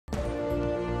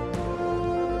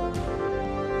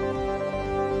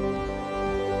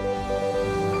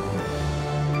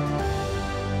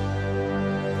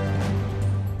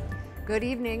Good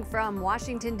evening from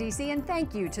Washington, D.C., and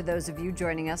thank you to those of you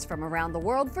joining us from around the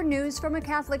world for news from a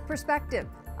Catholic perspective.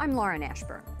 I'm Lauren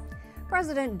Ashburn.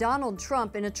 President Donald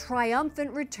Trump, in a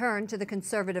triumphant return to the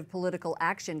Conservative Political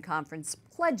Action Conference,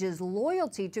 pledges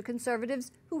loyalty to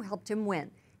conservatives who helped him win.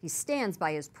 He stands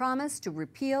by his promise to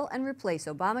repeal and replace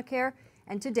Obamacare,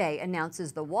 and today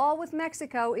announces the wall with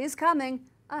Mexico is coming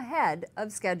ahead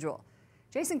of schedule.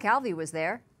 Jason Calvi was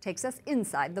there, takes us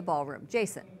inside the ballroom.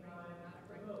 Jason.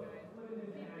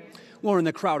 Lauren,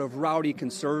 the crowd of rowdy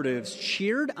conservatives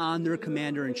cheered on their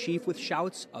commander-in-chief with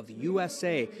shouts of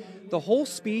USA. The whole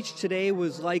speech today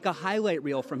was like a highlight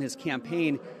reel from his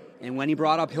campaign. And when he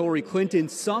brought up Hillary Clinton,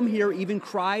 some here even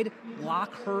cried,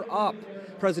 "Lock her up."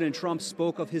 President Trump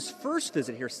spoke of his first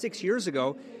visit here 6 years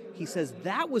ago. He says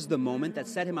that was the moment that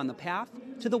set him on the path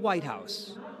to the White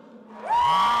House.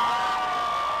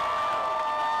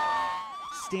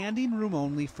 Standing room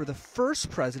only for the first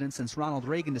president since Ronald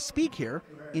Reagan to speak here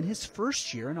in his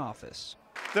first year in office.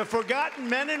 The forgotten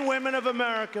men and women of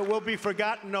America will be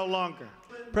forgotten no longer.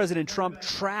 President Trump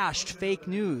trashed fake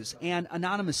news and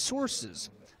anonymous sources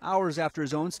hours after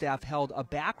his own staff held a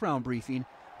background briefing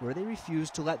where they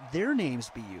refused to let their names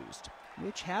be used,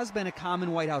 which has been a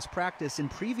common White House practice in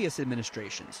previous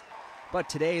administrations. But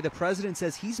today, the president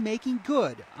says he's making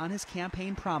good on his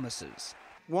campaign promises.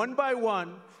 One by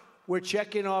one, we're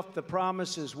checking off the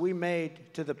promises we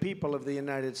made to the people of the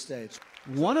United States.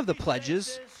 One of the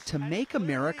pledges, to make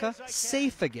America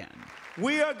safe again.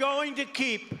 We are going to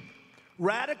keep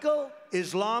radical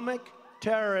Islamic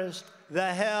terrorists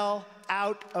the hell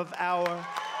out of our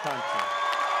country.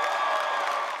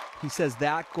 He says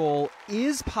that goal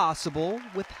is possible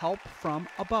with help from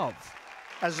above.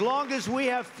 As long as we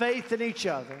have faith in each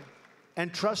other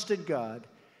and trust in God,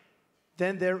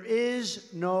 then there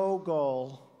is no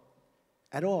goal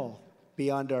at all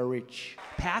beyond our reach.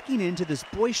 Packing into this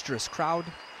boisterous crowd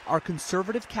are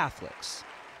conservative Catholics.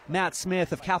 Matt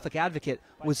Smith of Catholic Advocate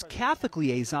was Catholic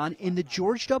liaison in the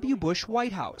George W. Bush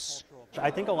White House.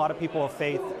 I think a lot of people of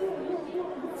faith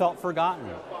felt forgotten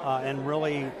and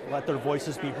really let their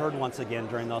voices be heard once again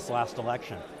during this last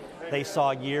election. They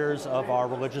saw years of our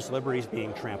religious liberties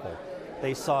being trampled.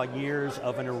 They saw years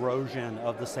of an erosion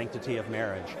of the sanctity of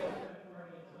marriage.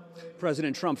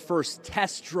 President Trump first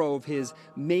test drove his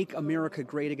Make America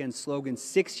Great Again slogan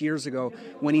 6 years ago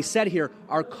when he said here,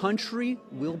 "Our country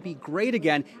will be great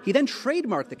again." He then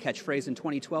trademarked the catchphrase in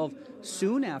 2012,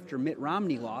 soon after Mitt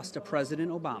Romney lost to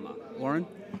President Obama. Lauren?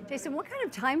 Jason, what kind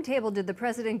of timetable did the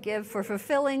president give for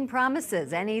fulfilling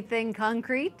promises? Anything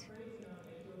concrete?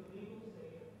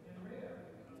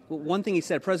 Well, one thing he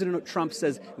said, President Trump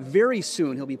says very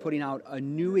soon he'll be putting out a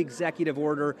new executive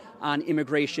order on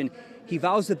immigration. He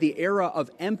vows that the era of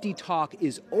empty talk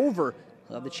is over.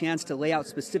 He'll have the chance to lay out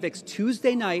specifics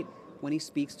Tuesday night when he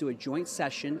speaks to a joint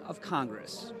session of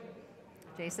Congress.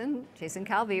 Jason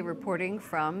Calvi reporting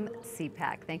from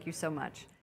CPAC. Thank you so much.